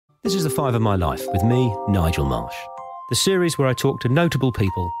This is The Five of My Life with me, Nigel Marsh. The series where I talk to notable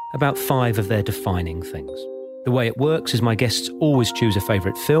people about 5 of their defining things. The way it works is my guests always choose a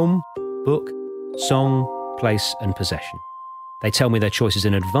favourite film, book, song, place and possession. They tell me their choices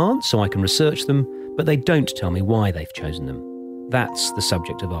in advance so I can research them, but they don't tell me why they've chosen them. That's the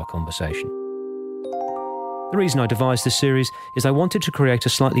subject of our conversation. The reason I devised this series is I wanted to create a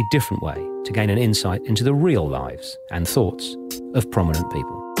slightly different way to gain an insight into the real lives and thoughts of prominent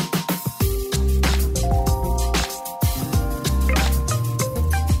people.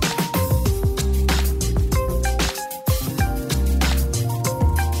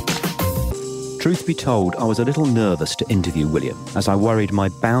 Truth be told, I was a little nervous to interview William, as I worried my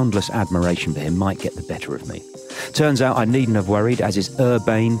boundless admiration for him might get the better of me. Turns out I needn't have worried, as his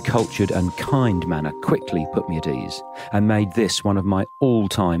urbane, cultured and kind manner quickly put me at ease, and made this one of my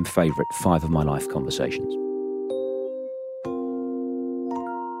all-time favourite 5 of My Life conversations.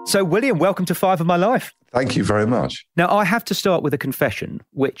 So, William, welcome to 5 of My Life. Thank you very much. Now, I have to start with a confession,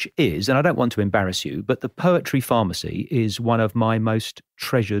 which is, and I don't want to embarrass you, but the Poetry Pharmacy is one of my most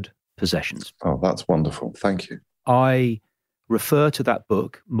treasured possessions. Oh, that's wonderful. Thank you. I refer to that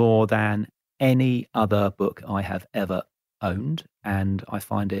book more than any other book I have ever owned, and I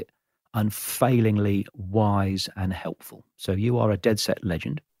find it unfailingly wise and helpful. So you are a dead set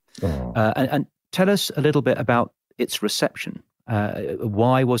legend. Oh. And tell us a little bit about its reception.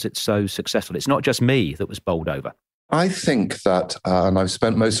 Why was it so successful? It's not just me that was bowled over. I think that, and I've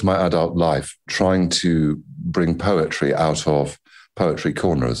spent most of my adult life trying to bring poetry out of Poetry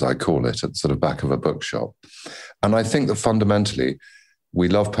Corner, as I call it, at sort of back of a bookshop. And I think that fundamentally we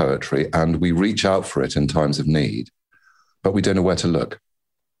love poetry and we reach out for it in times of need, but we don't know where to look.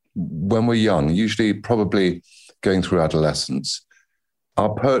 When we're young, usually probably going through adolescence,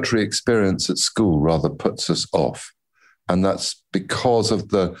 our poetry experience at school rather puts us off. And that's because of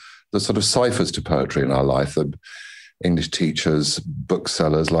the sort of ciphers to poetry in our life. The English teachers,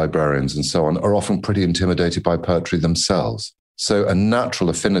 booksellers, librarians, and so on are often pretty intimidated by poetry themselves. So a natural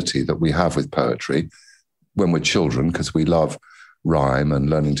affinity that we have with poetry when we're children, because we love rhyme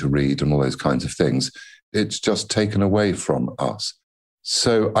and learning to read and all those kinds of things, it's just taken away from us.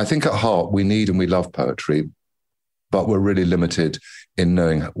 So I think at heart we need and we love poetry, but we're really limited in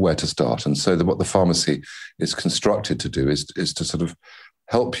knowing where to start. And so what the pharmacy is constructed to do is to sort of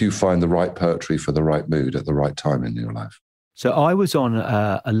help you find the right poetry for the right mood at the right time in your life. So I was on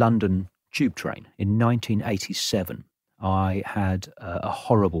a London tube train in 1987. I had a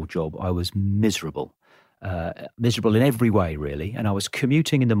horrible job. I was miserable in every way, really. And I was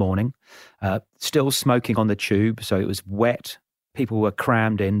commuting in the morning, still smoking on the tube. So it was wet. People were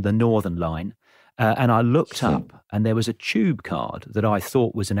crammed in the Northern Line. And I looked up and there was a tube card that I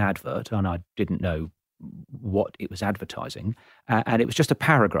thought was an advert, and I didn't know what it was advertising. And it was just a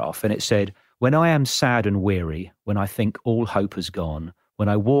paragraph. And it said, "When I am sad and weary, when I think all hope has gone, when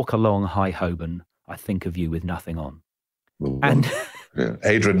I walk along High Holborn, I think of you with nothing on." And yeah.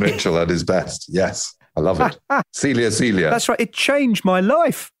 Adrian Mitchell at his best. Yes, I love it. Celia. That's right. It changed my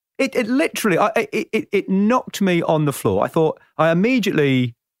life. It literally, it knocked me on the floor. I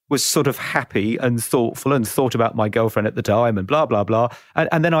immediately was sort of happy and thoughtful and thought about my girlfriend at the time and blah, blah, blah.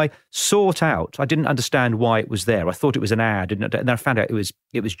 And then I sought out, I didn't understand why it was there. I thought it was an ad. And then I found out it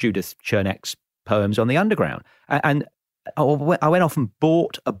was Judith Chernek's Poems on the Underground. And I went off and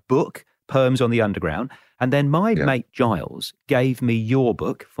bought a book, Poems on the Underground. And then my mate Giles gave me your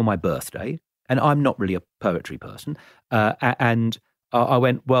book for my birthday. And I'm not really a poetry person. And I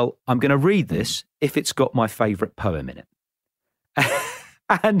went, well, I'm going to read this if it's got my favourite poem in it.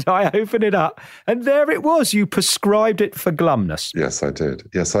 And I opened it up and there it was. You prescribed it for glumness. Yes, I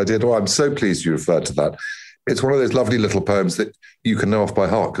did. Oh, I'm so pleased you referred to that. It's one of those lovely little poems that you can know off by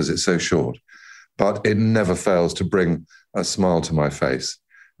heart because it's so short. But it never fails to bring a smile to my face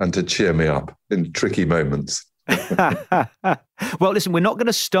and to cheer me up in tricky moments. Well, listen, we're not going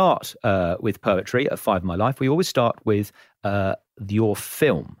to start with poetry at 5 of My Life. We always start with your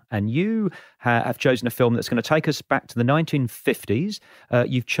film. And you have chosen a film that's going to take us back to the 1950s.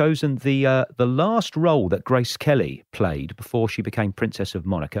 You've chosen the last role that Grace Kelly played before she became Princess of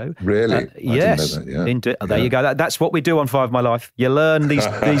Monaco. Really? Yes. There you go. That's what we do on 5 of My Life. You learn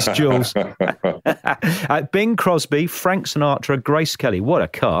these jewels. Bing Crosby, Frank Sinatra, Grace Kelly. What a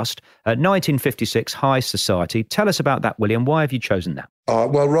cast. 1956, High Society. Tell us about that, William. Why have you chosen that?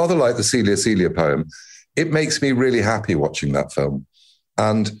 Well, rather like the Celia poem, it makes me really happy watching that film.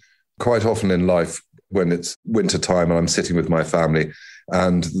 And quite often in life, when it's winter time and I'm sitting with my family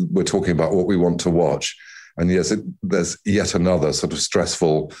and we're talking about what we want to watch, and yes, there's yet another sort of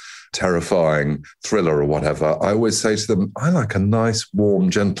stressful terrifying thriller or whatever, I always say to them, I like a nice, warm,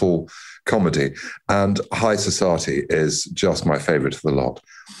 gentle comedy. And High Society is just my favorite of the lot.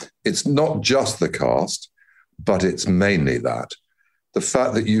 It's not just the cast, but it's mainly that. The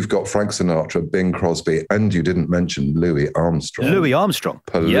fact that you've got Frank Sinatra, Bing Crosby, and you didn't mention Louis Armstrong. Louis Armstrong.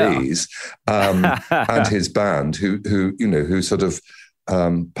 Police, yeah. And his band who sort of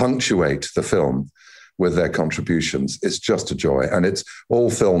punctuate the film with their contributions. It's just a joy. And it's all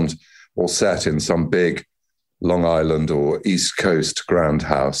filmed or set in some big Long Island or East Coast grand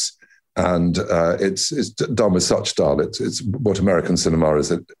house. And it's done with such style. It's what American cinema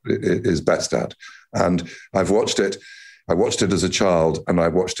is best at. And I've watched it. I watched it as a child, and I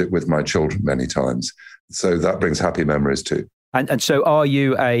watched it with my children many times. So that brings happy memories too. And so, are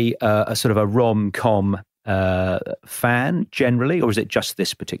you a sort of a rom-com fan generally, or is it just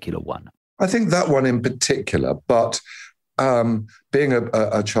this particular one? I think that one in particular. But being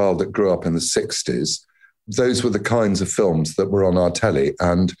a child that grew up in the 60s, those were the kinds of films that were on our telly,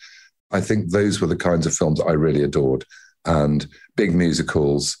 and I think those were the kinds of films I really adored. And big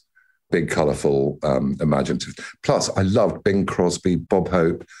musicals, big, colourful, imaginative. Plus, I loved Bing Crosby, Bob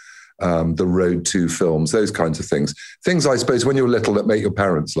Hope, the Road to films, those kinds of things. Things, I suppose, when you're little that make your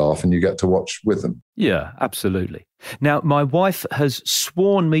parents laugh and you get to watch with them. Yeah, absolutely. Now, my wife has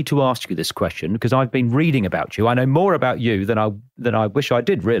sworn me to ask you this question because I've been reading about you. I know more about you than I wish I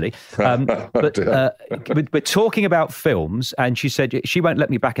did, really. But we're talking about films, and she said she won't let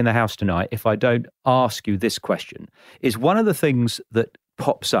me back in the house tonight if I don't ask you this question. Is one of the things that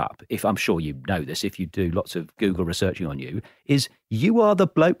pops up, if I'm sure you know this, if you do lots of Google researching on you, is you are the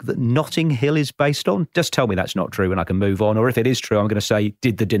bloke that Notting Hill is based on? Just tell me that's not true and I can move on. Or if it is true, I'm going to say,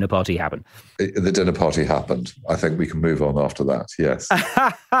 did the dinner party happen? The dinner party happened. I think we can move on after that, yes.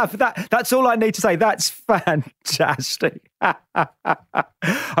 That's all I need to say. That's fantastic.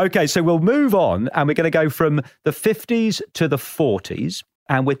 Okay, so we'll move on and we're going to go from the 50s to the 40s.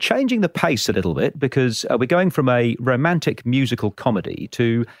 And we're changing the pace a little bit because we're going from a romantic musical comedy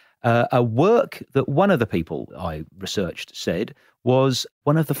to a work that one of the people I researched said was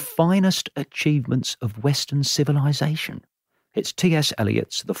one of the finest achievements of Western civilization. It's T.S.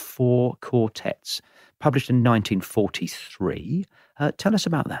 Eliot's The Four Quartets, published in 1943. Tell us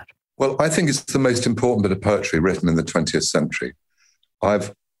about that. Well, I think it's the most important bit of poetry written in the 20th century.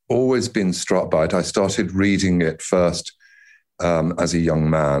 I've always been struck by it. I started reading it first as a young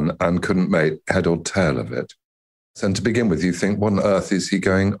man and couldn't make head or tail of it. And to begin with, you think, what on earth is he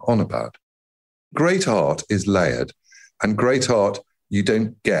going on about? Great art is layered, and great art you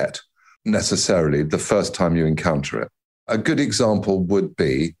don't get necessarily the first time you encounter it. A good example would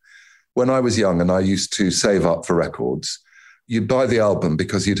be when I was young and I used to save up for records, you'd buy the album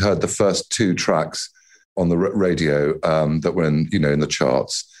because you'd heard the first two tracks on the radio that were in the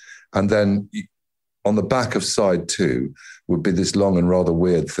charts. And then on the back of side two would be this long and rather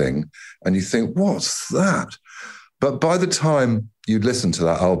weird thing. And you think, what's that? But by the time you'd listen to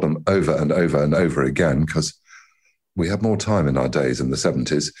that album over and over and over again, because we had more time in our days in the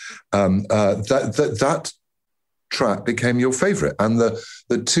 70s, that track became your favorite. And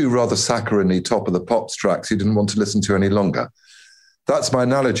the two rather saccharine Top of the Pops tracks you didn't want to listen to any longer. That's my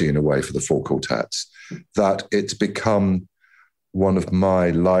analogy in a way for the Four Quartets, that it's become one of my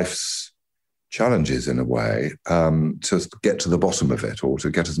life's challenges in a way to get to the bottom of it, or to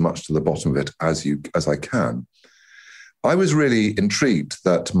get as much to the bottom of it as I can. I was really intrigued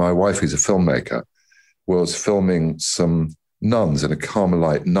that my wife, who's a filmmaker, was filming some nuns in a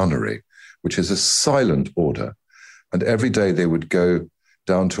Carmelite nunnery, which is a silent order. And every day they would go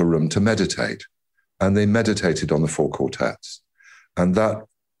down to a room to meditate. And they meditated on the Four Quartets. And that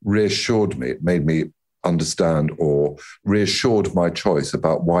reassured me. It made me understand, or reassured my choice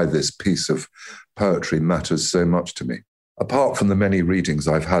about why this piece of poetry matters so much to me. Apart from the many readings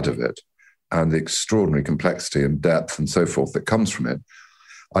I've had of it and the extraordinary complexity and depth and so forth that comes from it,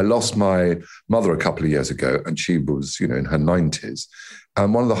 I lost my mother a couple of years ago, and she was, in her 90s.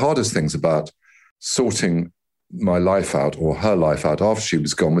 And one of the hardest things about sorting my life out, or her life out after she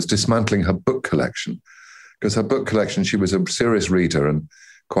was gone, was dismantling her book collection. Because her book collection, she was a serious reader and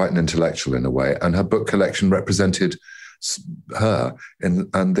quite an intellectual in a way, and her book collection represented her. And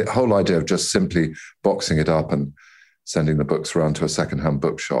the whole idea of just simply boxing it up and sending the books around to a secondhand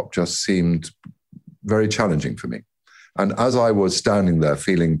bookshop just seemed very challenging for me. And as I was standing there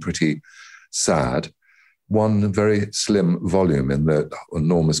feeling pretty sad, one very slim volume in the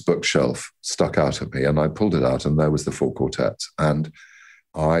enormous bookshelf stuck out at me, and I pulled it out, and there was the Four Quartets. And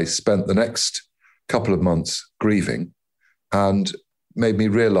I spent the next couple of months grieving, and made me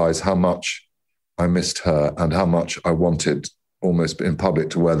realize how much I missed her and how much I wanted almost in public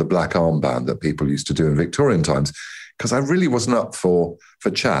to wear the black armband that people used to do in Victorian times, because I really wasn't up for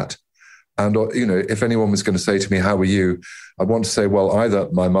chat. And, if anyone was going to say to me, how are you? I'd want to say, well, either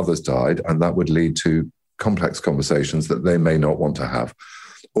my mother's died, and that would lead to complex conversations that they may not want to have.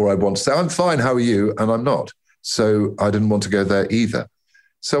 Or I'd want to say, I'm fine, how are you? And I'm not. So I didn't want to go there either.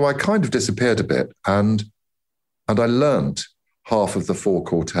 So I kind of disappeared a bit, and I learned half of the 4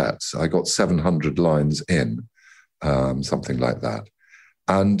 quartets. I got 700 lines in, something like that.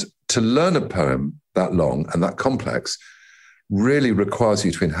 And to learn a poem that long and that complex really requires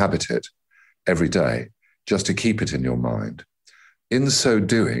you to inhabit it every day, just to keep it in your mind. In so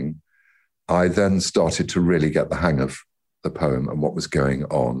doing, I then started to really get the hang of the poem and what was going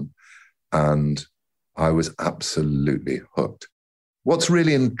on, and I was absolutely hooked. What's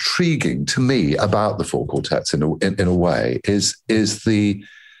really intriguing to me about the 4 quartets in a way is the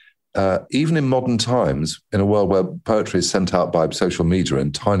even in modern times, in a world where poetry is sent out by social media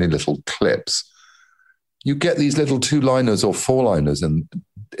in tiny little clips, you get these little 2-liners or 4-liners in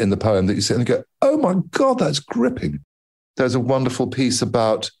the poem that you sit and go, oh my God, that's gripping. There's a wonderful piece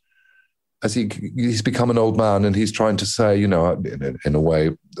about, as he's become an old man and he's trying to say, in a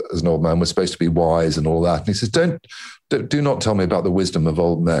way, as an old man, we're supposed to be wise and all that. And he says, do not tell me about the wisdom of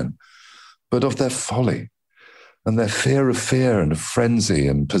old men, but of their folly and their fear and of frenzy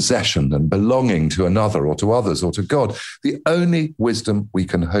and possession and belonging to another or to others or to God. The only wisdom we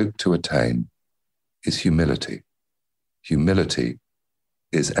can hope to attain is humility. Humility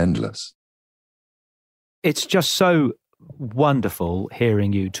is endless. It's just so wonderful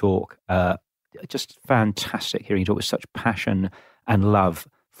hearing you talk. Just fantastic hearing you talk with such passion and love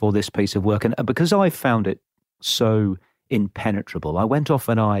for this piece of work. And because I found it so impenetrable, I went off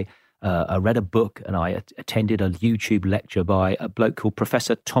and I read a book, and I attended a YouTube lecture by a bloke called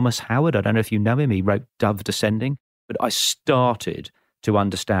Professor Thomas Howard. I don't know if you know him. He wrote Dove Descending. But I started to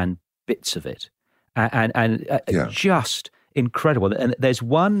understand bits of it. And just incredible. And there's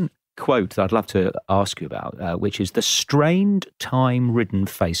one quote that I'd love to ask you about, which is the strained, time-ridden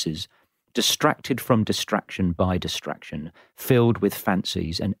faces, distracted from distraction by distraction, filled with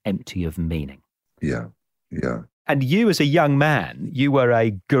fancies and empty of meaning. Yeah. And you, as a young man, you were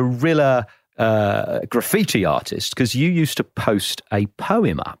a guerrilla graffiti artist because you used to post a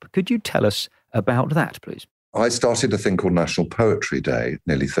poem up. Could you tell us about that, please? I started a thing called National Poetry Day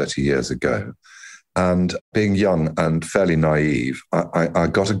nearly 30 years ago. And being young and fairly naive, I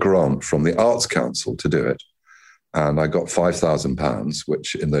got a grant from the Arts Council to do it. And I got £5,000,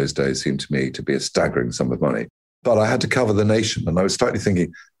 which in those days seemed to me to be a staggering sum of money. But I had to cover the nation. And I was slightly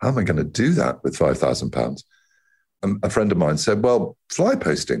thinking, how am I going to do that with £5,000? A friend of mine said, well, fly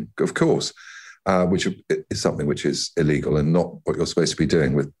posting, of course, which is something which is illegal and not what you're supposed to be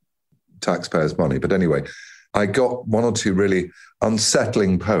doing with taxpayers' money. But anyway, I got 1 or 2 really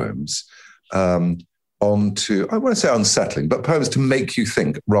unsettling poems onto, I won't say unsettling, but poems to make you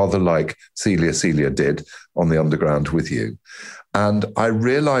think, rather like Celia did on the Underground with You. And I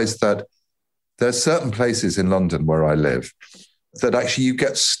realized that there's certain places in London where I live that actually you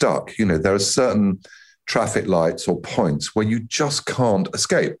get stuck. There are certain traffic lights or points where you just can't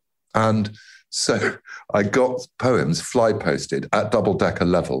escape. And so I got poems fly posted at double-decker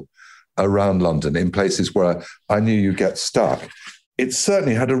level around London in places where I knew you get stuck. It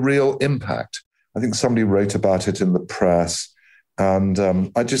certainly had a real impact. I think somebody wrote about it in the press, and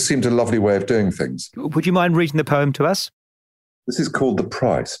it just seemed a lovely way of doing things. Would you mind reading the poem to us? This is called The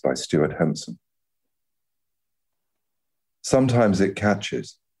Price by Stuart Henson. Sometimes it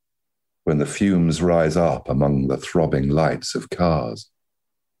catches when the fumes rise up among the throbbing lights of cars,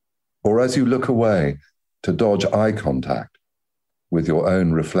 or as you look away to dodge eye contact with your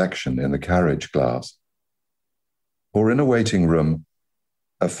own reflection in the carriage glass, or in a waiting room,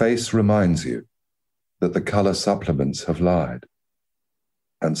 a face reminds you that the colour supplements have lied,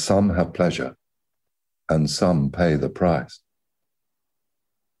 and some have pleasure, and some pay the price.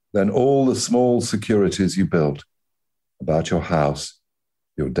 Then all the small securities you built about your house,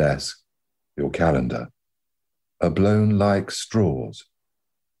 your desk, your calendar, are blown like straws,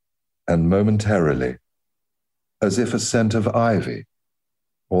 and momentarily, as if a scent of ivy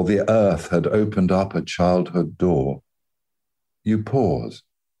or the earth had opened up a childhood door, you pause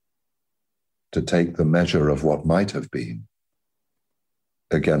to take the measure of what might have been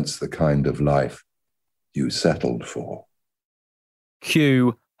against the kind of life you settled for.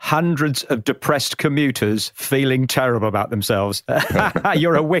 Cue hundreds of depressed commuters feeling terrible about themselves.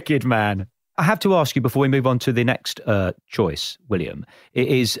 You're a wicked man. I have to ask you before we move on to the next choice, William. It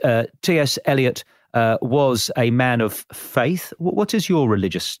is T.S. Eliot was a man of faith. What is your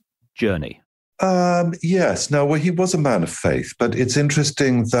religious journey? Yes. No, well, he was a man of faith, but it's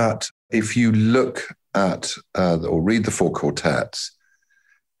interesting that if you look at or read the four quartets,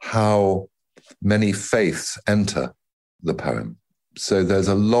 how many faiths enter the poem. So there's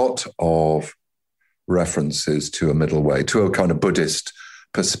a lot of references to a middle way, to a kind of Buddhist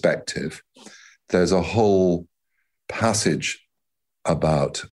perspective. There's a whole passage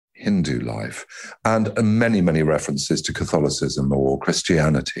about Hindu life and many, many references to Catholicism or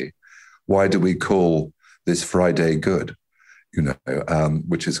Christianity. Why do we call this Friday good?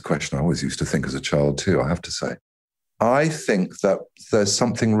 Which is a question I always used to think as a child too, I have to say. I think that there's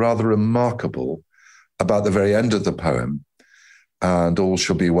something rather remarkable about the very end of the poem, and all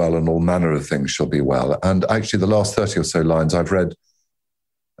shall be well and all manner of things shall be well. And actually the last 30 or so lines I've read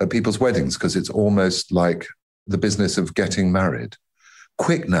at people's weddings, because it's almost like the business of getting married.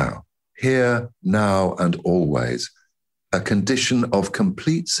 Quick now, here, now, and always, a condition of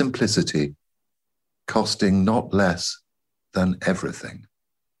complete simplicity, costing not less than everything.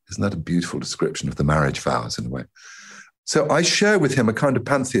 Isn't that a beautiful description of the marriage vows in a way? So I share with him a kind of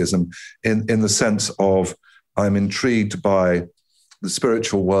pantheism in the sense of I'm intrigued by the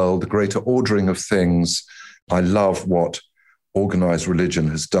spiritual world, the greater ordering of things. I love what organized religion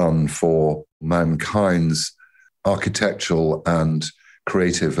has done for mankind's architectural and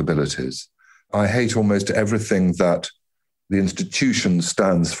creative abilities. I hate almost everything that the institution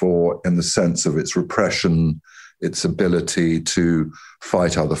stands for in the sense of its repression, its ability to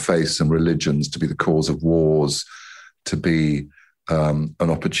fight other faiths and religions, to be the cause of wars, to be an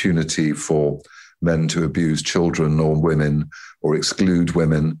opportunity for men to abuse children or women or exclude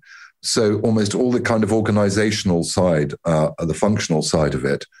women. So almost all the kind of organizational side, the functional side of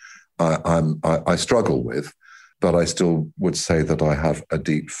it, I struggle with, but I still would say that I have a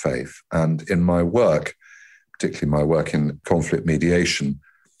deep faith. And in my work, particularly my work in conflict mediation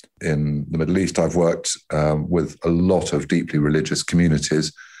in the Middle East, I've worked with a lot of deeply religious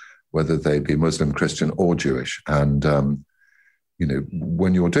communities, whether they be Muslim, Christian, or Jewish. And,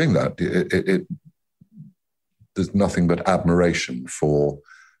 when you're doing that, there's nothing but admiration for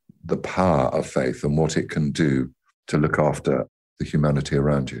the power of faith and what it can do to look after the humanity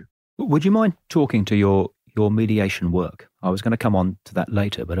around you. Would you mind talking to your mediation work? I was going to come on to that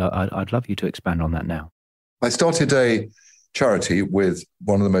later, but I'd love you to expand on that now. I started a charity with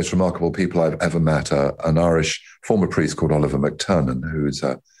one of the most remarkable people I've ever met, an Irish former priest called Oliver McTurnan, who is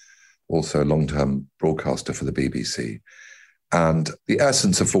also a long-term broadcaster for the BBC. And the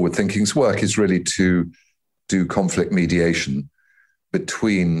essence of Forward Thinking's work is really to do conflict mediation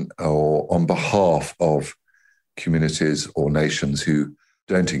between or on behalf of communities or nations who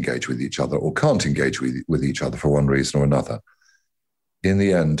don't engage with each other or can't engage with each other for one reason or another. In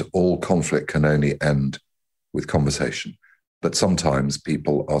the end, all conflict can only end with conversation. But sometimes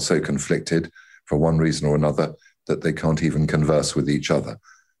people are so conflicted for one reason or another that they can't even converse with each other.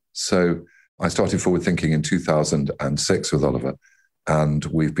 So I started Forward Thinking in 2006 with Oliver, and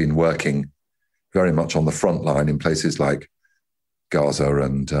we've been working very much on the front line in places like Gaza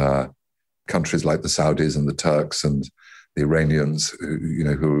and countries like the Saudis and the Turks and the Iranians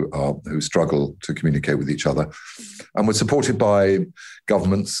who struggle to communicate with each other. And we're supported by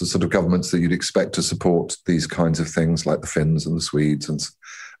governments, the sort of governments that you'd expect to support these kinds of things, like the Finns and the Swedes and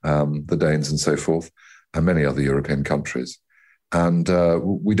the Danes and so forth, and many other European countries. And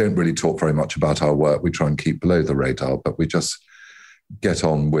we don't really talk very much about our work. We try and keep below the radar, but we just get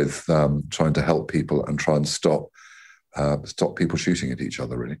on with trying to help people and try and stop people shooting at each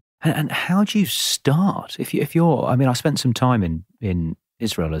other, really. And how do you start? If you're, I spent some time in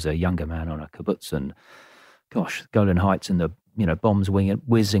Israel as a younger man on a kibbutz, and gosh, Golan Heights and the bombs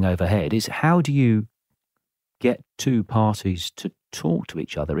whizzing overhead. How do you get two parties to talk to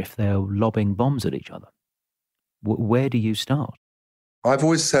each other if they're lobbing bombs at each other? Where do you start? I've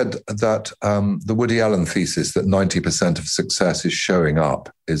always said that the Woody Allen thesis that 90% of success is showing up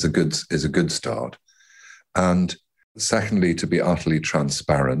is a good start. And secondly, to be utterly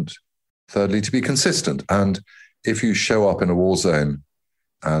transparent. Thirdly, to be consistent. And if you show up in a war zone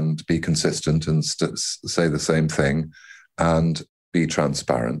and be consistent and say the same thing and be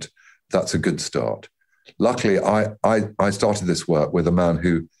transparent, that's a good start. Luckily, I started this work with a man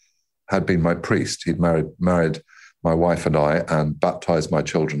who had been my priest. He'd married my wife and I and baptized my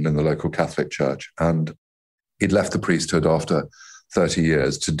children in the local Catholic church. And he'd left the priesthood after 30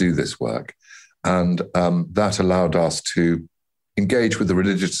 years to do this work. And that allowed us to engage with the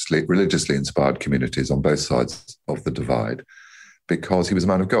religiously inspired communities on both sides of the divide, because he was a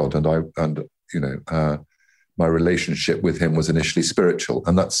man of God, and my relationship with him was initially spiritual,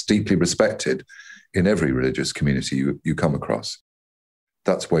 and that's deeply respected in every religious community you come across.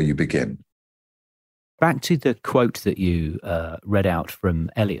 That's where you begin. Back to the quote that you read out from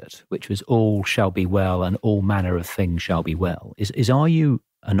Eliot, which was "All shall be well, and all manner of things shall be well." Are you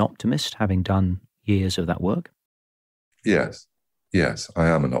an optimist, having done years of that work? Yes, I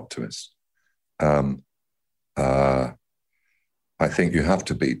am an optimist. I think you have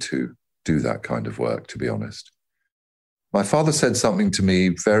to be to do that kind of work, to be honest. My father said something to me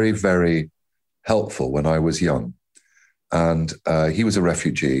very, very helpful when I was young. And he was a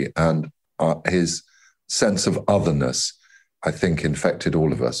refugee, and his sense of otherness, I think, infected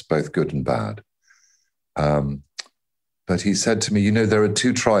all of us, both good and bad. But he said to me, there are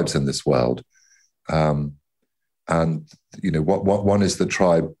two tribes in this world. And, one is the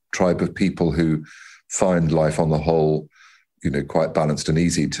tribe of people who find life on the whole, quite balanced and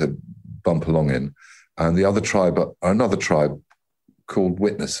easy to bump along in. And the other tribe, another tribe called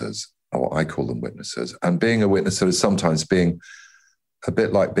witnesses, or I call them witnesses. And being a witnesser is sometimes being a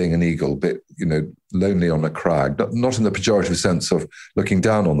bit like being an eagle, a bit, lonely on a crag, not in the pejorative sense of looking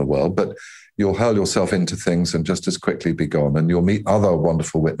down on the world, but you'll hurl yourself into things and just as quickly be gone. And you'll meet other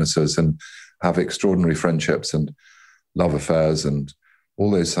wonderful witnesses and have extraordinary friendships and love affairs and all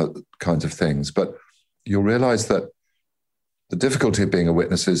those kinds of things. But you'll realize that the difficulty of being a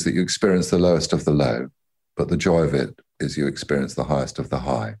witness is that you experience the lowest of the low, but the joy of it is you experience the highest of the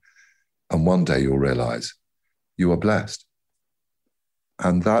high. And one day you'll realize you are blessed.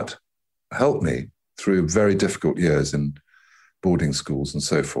 And that helped me through very difficult years in boarding schools and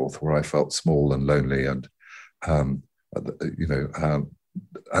so forth, where I felt small and lonely and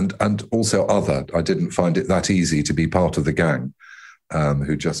also other. I didn't find it that easy to be part of the gang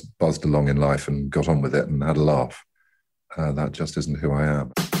who just buzzed along in life and got on with it and had a laugh. That just isn't who I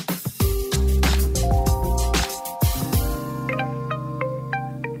am.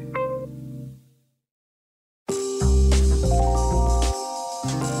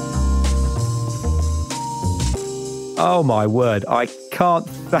 Oh my word, I can't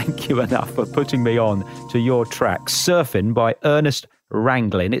thank you enough for putting me on to your track, Surfing by Ernest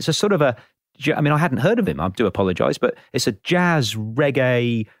Ranglin. It's a sort of I hadn't heard of him, I do apologise, but it's a jazz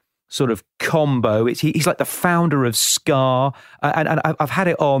reggae sort of combo. He's like the founder of ska, and I've had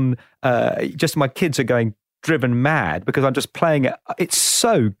it on, just my kids are going driven mad because I'm just playing it. It's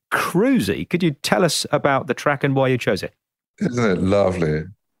so cruisy. Could you tell us about the track and why you chose it? Isn't it lovely?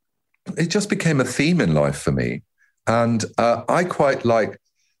 It just became a theme in life for me. And I quite like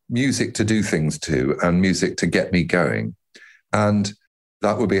music to do things to and music to get me going. And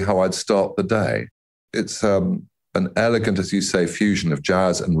that would be how I'd start the day. It's an elegant, as you say, fusion of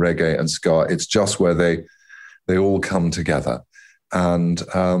jazz and reggae and ska. It's just where they all come together. And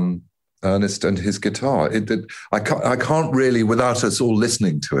Ernest and his guitar. I can't really, without us all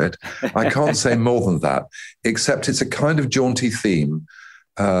listening to it, I can't say more than that, except it's a kind of jaunty theme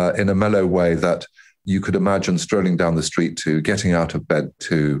in a mellow way that you could imagine strolling down the street to, getting out of bed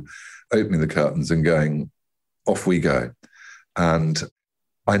to, opening the curtains and going, off we go. And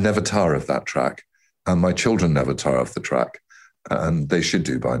I never tire of that track. And my children never tire of the track. And they should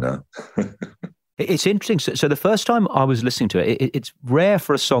do by now. It's interesting. So the first time I was listening to it, it's rare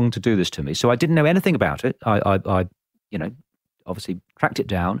for a song to do this to me. So I didn't know anything about it. I obviously tracked it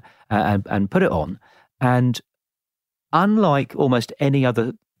down and put it on. And unlike almost any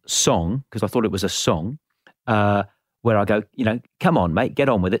other song, because I thought it was a song, where I go, come on, mate, get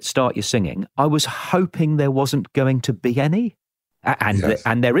on with it, start your singing. I was hoping there wasn't going to be any.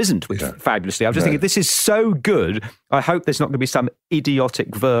 And there isn't, which fabulously. I was just thinking, this is so good. I hope there's not going to be some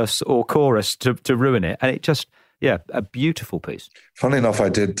idiotic verse or chorus to ruin it. And it just, a beautiful piece. Funnily enough, I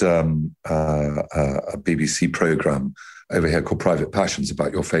did a BBC programme over here called Private Passions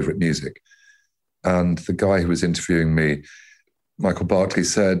about your favourite music. And the guy who was interviewing me, Michael Barclay,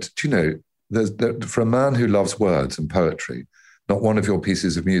 said, do you know, for a man who loves words and poetry, not one of your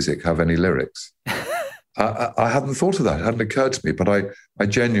pieces of music have any lyrics. I hadn't thought of that. It hadn't occurred to me, but I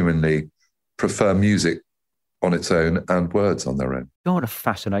genuinely prefer music on its own and words on their own. What a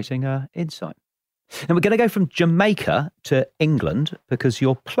fascinating insight. And we're going to go from Jamaica to England because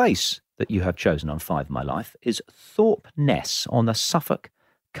your place that you have chosen on Five of My Life is Thorpe Ness on the Suffolk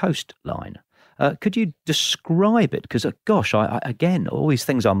coastline. Could you describe it? Because, gosh, again, all these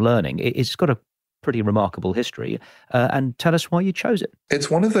things I'm learning, it's got a pretty remarkable history, and tell us why you chose it. It's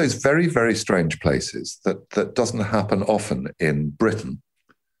one of those very, very strange places that doesn't happen often in Britain.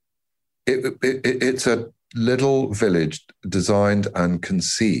 It's a little village designed and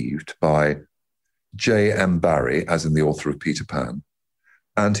conceived by J.M. Barrie, as in the author of Peter Pan,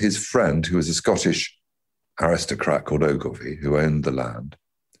 and his friend, who was a Scottish aristocrat called Ogilvy, who owned the land.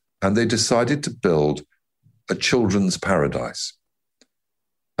 And they decided to build a children's paradise.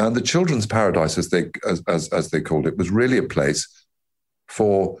 And the children's paradise, as they called it, was really a place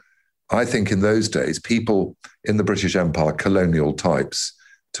for, I think in those days, people in the British Empire, colonial types,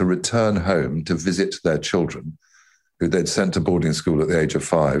 to return home to visit their children who they'd sent to boarding school at the age of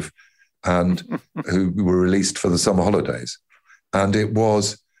 5 and who were released for the summer holidays. And it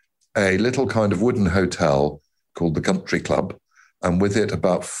was a little kind of wooden hotel called the Country Club, and with it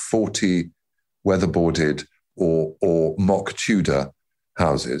about 40 weatherboarded or mock Tudor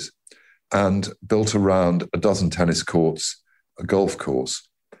houses, and built around a dozen tennis courts, a golf course,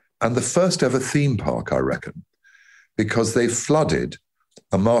 and the first ever theme park, I reckon, because they flooded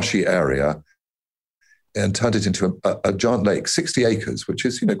a marshy area and turned it into a giant lake, 60 acres, which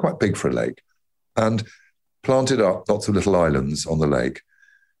is, quite big for a lake, and planted up lots of little islands on the lake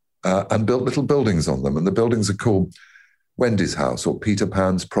and built little buildings on them. And the buildings are called Wendy's House or Peter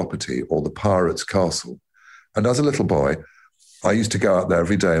Pan's Property or the Pirate's Castle. And as a little boy, I used to go out there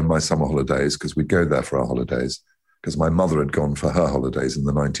every day in my summer holidays because we'd go there for our holidays because my mother had gone for her holidays in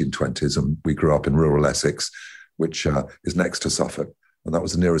the 1920s and we grew up in rural Essex, which is next to Suffolk. And that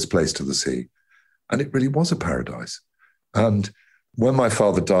was the nearest place to the sea. And it really was a paradise. And when my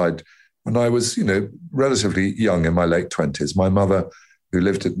father died, when I was, relatively young in my late 20s, my mother, who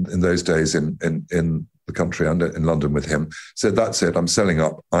lived in those days in the country and in London with him, said, "That's it, I'm selling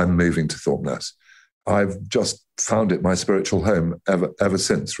up, I'm moving to Thorpeness." I've just found it my spiritual home ever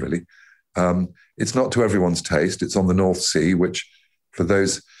since, really. It's not to everyone's taste. It's on the North Sea, which for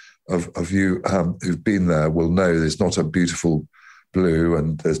those of you who've been there will know there's not a beautiful blue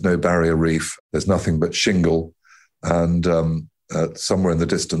and there's no barrier reef. There's nothing but shingle and somewhere in the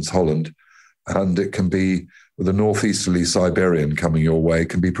distance, Holland. And it can be, with a northeasterly Siberian coming your way,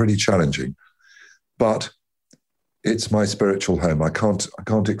 can be pretty challenging. But it's my spiritual home. I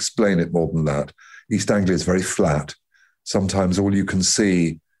can't explain it more than that. East Anglia is very flat. Sometimes all you can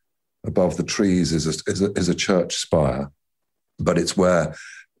see above the trees is a church spire. But it's where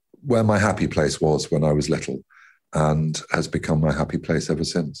my happy place was when I was little, and has become my happy place ever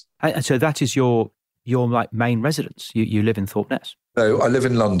since. And so that is your like main residence. You live in Thorpeness. No, I live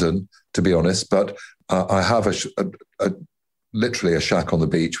in London, to be honest, but I have literally a shack on the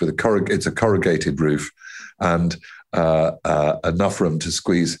beach with it's a corrugated roof and enough room to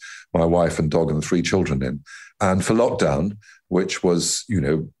squeeze my wife and dog and 3 children in. And for lockdown, which was,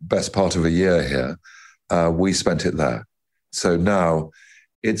 best part of a year here, we spent it there. So now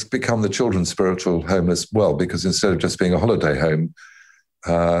it's become the children's spiritual home as well, because instead of just being a holiday home,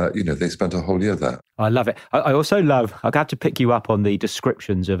 they spent a whole year there. I love it. I also love, I've got to pick you up on the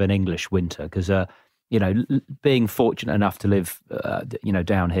descriptions of an English winter, because, being fortunate enough to live,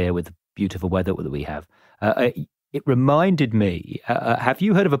 down here with the beautiful weather that we have, it reminded me, have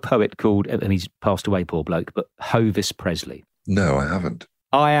you heard of a poet called, he's passed away, poor bloke, but Hovis Presley? No, I haven't.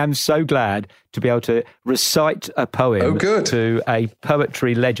 I am so glad to be able to recite a poem to a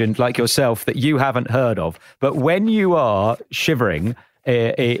poetry legend like yourself that you haven't heard of. But when you are shivering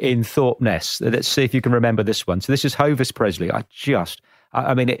in Thorpeness, let's see if you can remember this one. So this is Hovis Presley.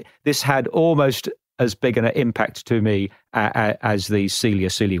 This had almost as big an impact to me as the Celia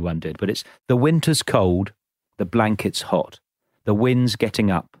Seeley one did. But it's: the winter's cold, the blanket's hot, the wind's getting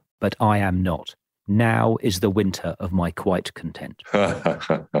up, but I am not. Now is the winter of my quite content.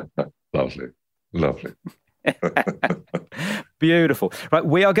 Lovely. Beautiful. Right,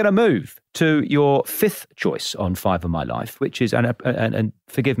 we are going to move to your 5th choice on Five of My Life, which is, and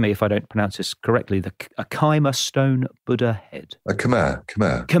forgive me if I don't pronounce this correctly, a Khmer stone Buddha head. A Khmer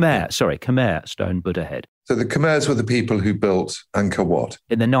stone Buddha head. So the Khmers were the people who built Angkor Wat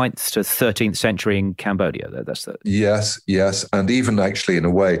in the 9th to 13th century in Cambodia. Yes, and even actually, in a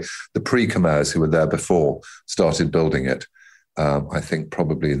way, the pre-Khmers who were there before started building it. I think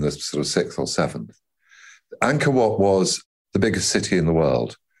probably in the sort of 6th or 7th. Angkor Wat was the biggest city in the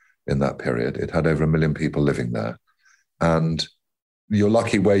world in that period. It had over 1 million people living there, and you're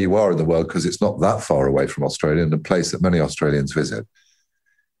lucky where you are in the world because it's not that far away from Australia and a place that many Australians visit.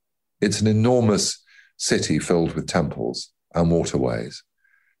 It's an enormous city filled with temples and waterways.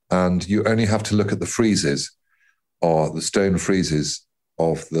 And you only have to look at the friezes or the stone friezes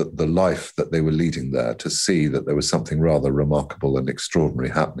of the life that they were leading there to see that there was something rather remarkable and extraordinary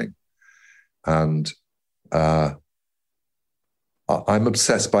happening. And I'm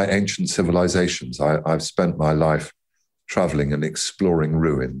obsessed by ancient civilizations. I've spent my life traveling and exploring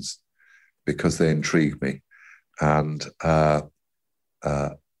ruins because they intrigue me. And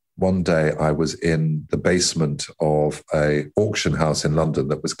one day I was in the basement of a auction house in London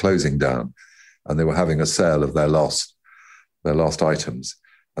that was closing down, and they were having a sale of their lost items.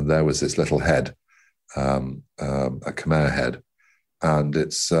 And there was this little head, a Khmer head. And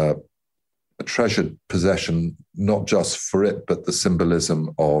it's a treasured possession, not just for it, but the symbolism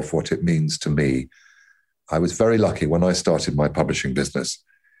of what it means to me. I was very lucky when I started my publishing business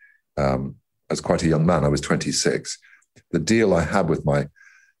as quite a young man. I was 26. The deal I had with my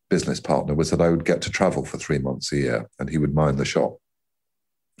business partner was that I would get to travel for 3 months a year and he would mind the shop.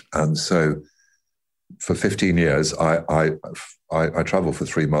 And so for 15 years, I traveled for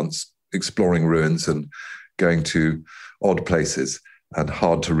 3 months, exploring ruins and going to odd places and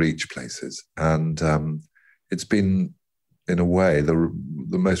hard to reach places. And it's been, in a way, the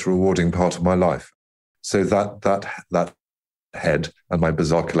most rewarding part of my life. So that head and my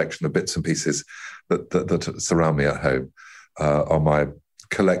bizarre collection of bits and pieces that surround me at home are my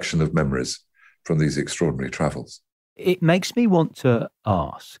collection of memories from these extraordinary travels. It makes me want to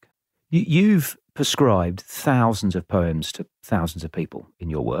ask, you've prescribed thousands of poems to thousands of people in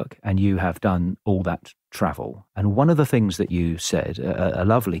your work, and you have done all that travel. And one of the things that you said, a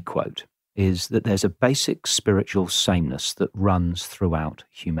lovely quote, is that there's a basic spiritual sameness that runs throughout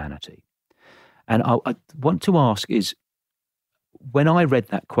humanity. And I want to ask is, when I read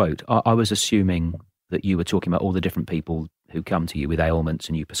that quote, I was assuming that you were talking about all the different people who come to you with ailments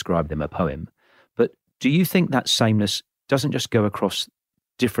and you prescribe them a poem. But do you think that sameness doesn't just go across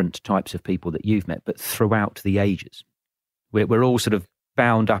different types of people that you've met, but throughout the ages? We're all sort of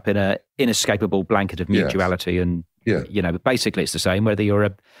bound up in an inescapable blanket of mutuality. Yes. And, you know, basically it's the same whether you're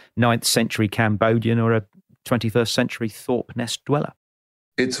a 9th century Cambodian or a 21st century Thorpe Nest dweller.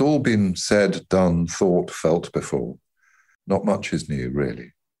 It's all been said, done, thought, felt before. Not much is new,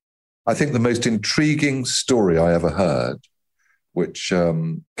 really. I think the most intriguing story I ever heard, which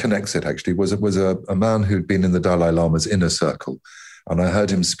connects it actually, was a man who'd been in the Dalai Lama's inner circle. And I heard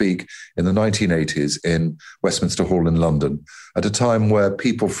him speak in the 1980s in Westminster Hall in London at a time where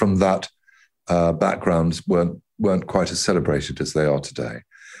people from that background weren't quite as celebrated as they are today.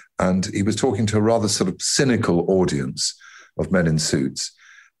 And he was talking to a rather sort of cynical audience of men in suits.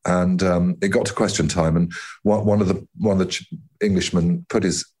 And it got to question time, and one of the Englishmen put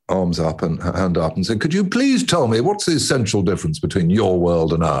his arms up and hand up and said, "Could you please tell me what's the essential difference between your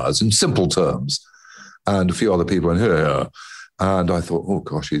world and ours in simple terms?" And a few other people went, "Here." And I thought, oh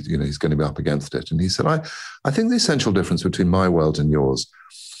gosh, he's going to be up against it. And he said, I think the essential difference between my world and yours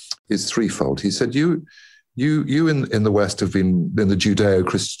is threefold. He said, you in the West have been, in the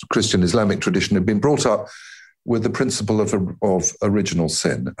Judeo-Christian Islamic tradition, have been brought up with the principle of original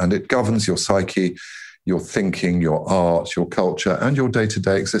sin, and it governs your psyche, your thinking, your art, your culture, and your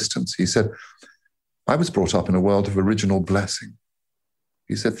day-to-day existence. He said, I was brought up in a world of original blessing.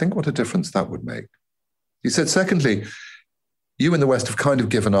 He said, think what a difference that would make. He said, secondly, you in the West have kind of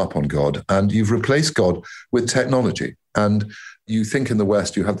given up on God, and you've replaced God with technology. And you think in the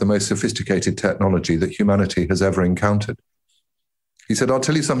West you have the most sophisticated technology that humanity has ever encountered. He said, I'll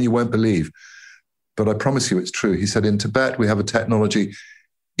tell you something you won't believe, but I promise you it's true. He said, in Tibet, we have a technology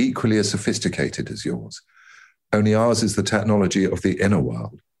equally as sophisticated as yours. Only ours is the technology of the inner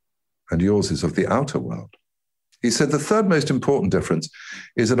world, and yours is of the outer world. He said, the third most important difference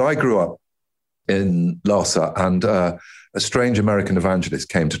is that I grew up in Lhasa, and a strange American evangelist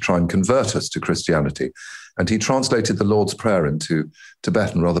came to try and convert us to Christianity. And he translated the Lord's Prayer into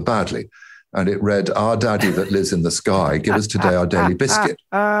Tibetan rather badly. And it read, our daddy that lives in the sky, give us today our daily biscuit.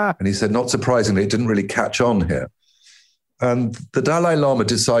 And he said, not surprisingly, it didn't really catch on here. And the Dalai Lama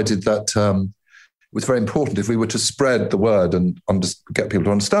decided that it was very important, if we were to spread the word and get people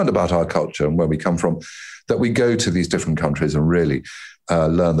to understand about our culture and where we come from, that we go to these different countries and really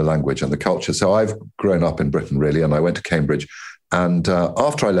learn the language and the culture. So I've grown up in Britain, really, and I went to Cambridge. And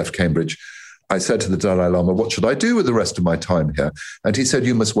after I left Cambridge, I said to the Dalai Lama, what should I do with the rest of my time here? And he said,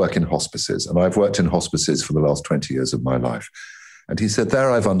 you must work in hospices. And I've worked in hospices for the last 20 years of my life. And he said,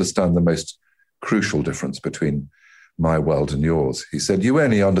 there I've understand the most crucial difference between my world and yours. He said, you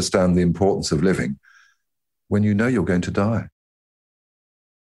only understand the importance of living when you know you're going to die.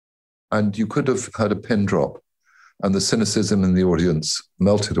 And you could have heard a pin drop, and the cynicism in the audience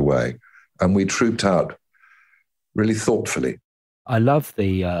melted away, and we trooped out really thoughtfully. I love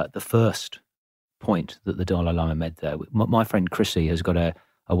the first point that the Dalai Lama made there. My friend Chrissy has got a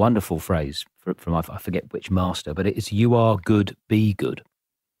wonderful phrase from I forget which master, but it's "You are good, be good,"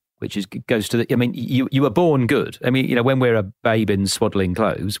 which goes to the. I mean, you were born good. I mean, when we're a babe in swaddling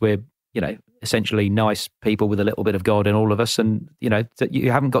clothes, we're essentially nice people with a little bit of God in all of us, and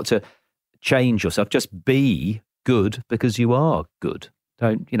you haven't got to change yourself. Just be good because you are good.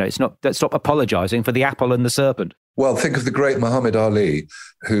 Don't stop apologizing for the apple and the serpent. Well, think of the great Muhammad Ali,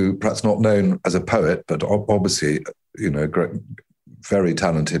 who perhaps not known as a poet, but obviously, great, very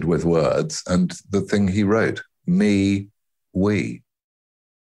talented with words. And the thing he wrote, me, we.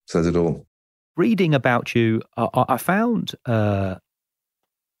 Says it all. Reading about you, I found it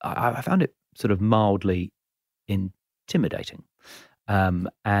sort of mildly intimidating,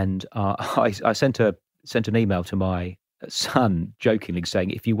 and I sent an email to my son jokingly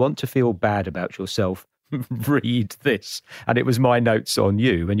saying, if you want to feel bad about yourself, read this. And it was my notes on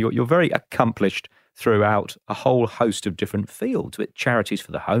you, and you're very accomplished throughout a whole host of different fields, with charities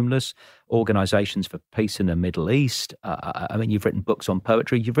for the homeless, organisations for peace in the Middle East. I mean, you've written books on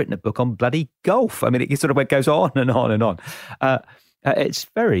poetry. You've written a book on bloody golf. I mean, it sort of goes on and on and on. It's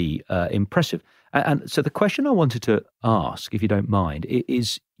very impressive. And so the question I wanted to ask, if you don't mind,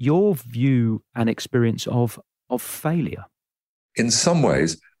 is your view and experience of failure. In some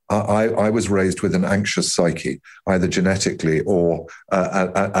ways, I was raised with an anxious psyche, either genetically or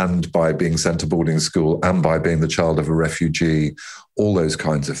and by being sent to boarding school and by being the child of a refugee, all those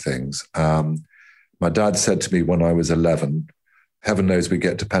kinds of things. My dad said to me when I was 11, heaven knows we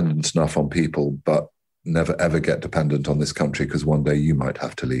get dependent enough on people, but never ever get dependent on this country because one day you might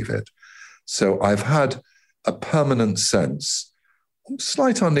have to leave it. So I've had a permanent sense,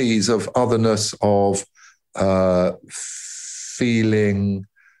 slight unease of otherness, of feeling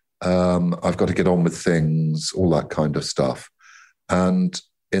I've got to get on with things, all that kind of stuff. And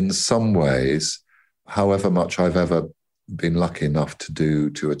in some ways, however much I've ever been lucky enough to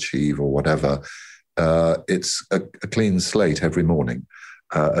do, to achieve or whatever, it's a clean slate every morning,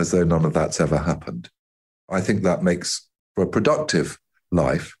 as though none of that's ever happened. I think that makes for a productive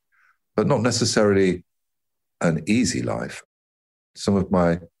life, but not necessarily an easy life. Some of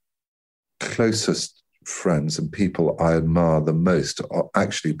my closest friends and people I admire the most are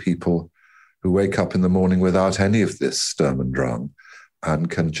actually people who wake up in the morning without any of this sturm and drang and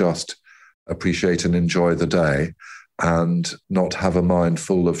can just appreciate and enjoy the day and not have a mind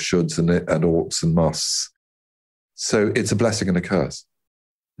full of shoulds and oughts and musts. So it's a blessing and a curse.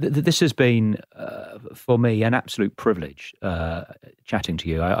 This has been, for me, an absolute privilege chatting to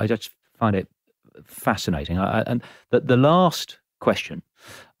you. I just find it fascinating. And the last question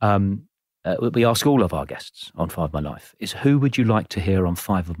we ask all of our guests on Five of My Life is, who would you like to hear on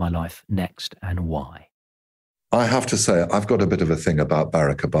Five of My Life next and why? I have to say, I've got a bit of a thing about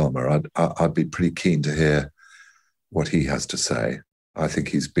Barack Obama. I'd be pretty keen to hear what he has to say. I think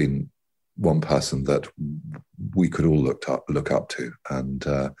he's been one person that we could all look up to, and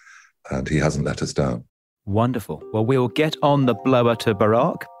he hasn't let us down. Wonderful. Well, we'll get on the blower to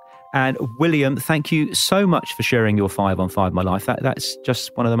Barack. And William, thank you so much for sharing your 5 on 5 My Life. That's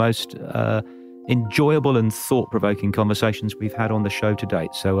just one of the most enjoyable and thought-provoking conversations we've had on the show to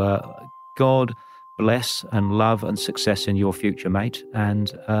date. So God bless and love and success in your future, mate.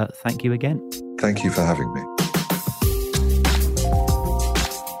 And thank you again. Thank you for having me.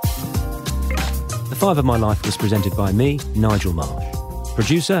 The 5 of My Life was presented by me, Nigel Marsh.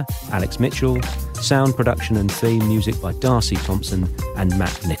 Producer, Alex Mitchell. Sound production and theme music by Darcy Thompson and Matt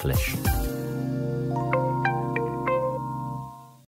Nicholish.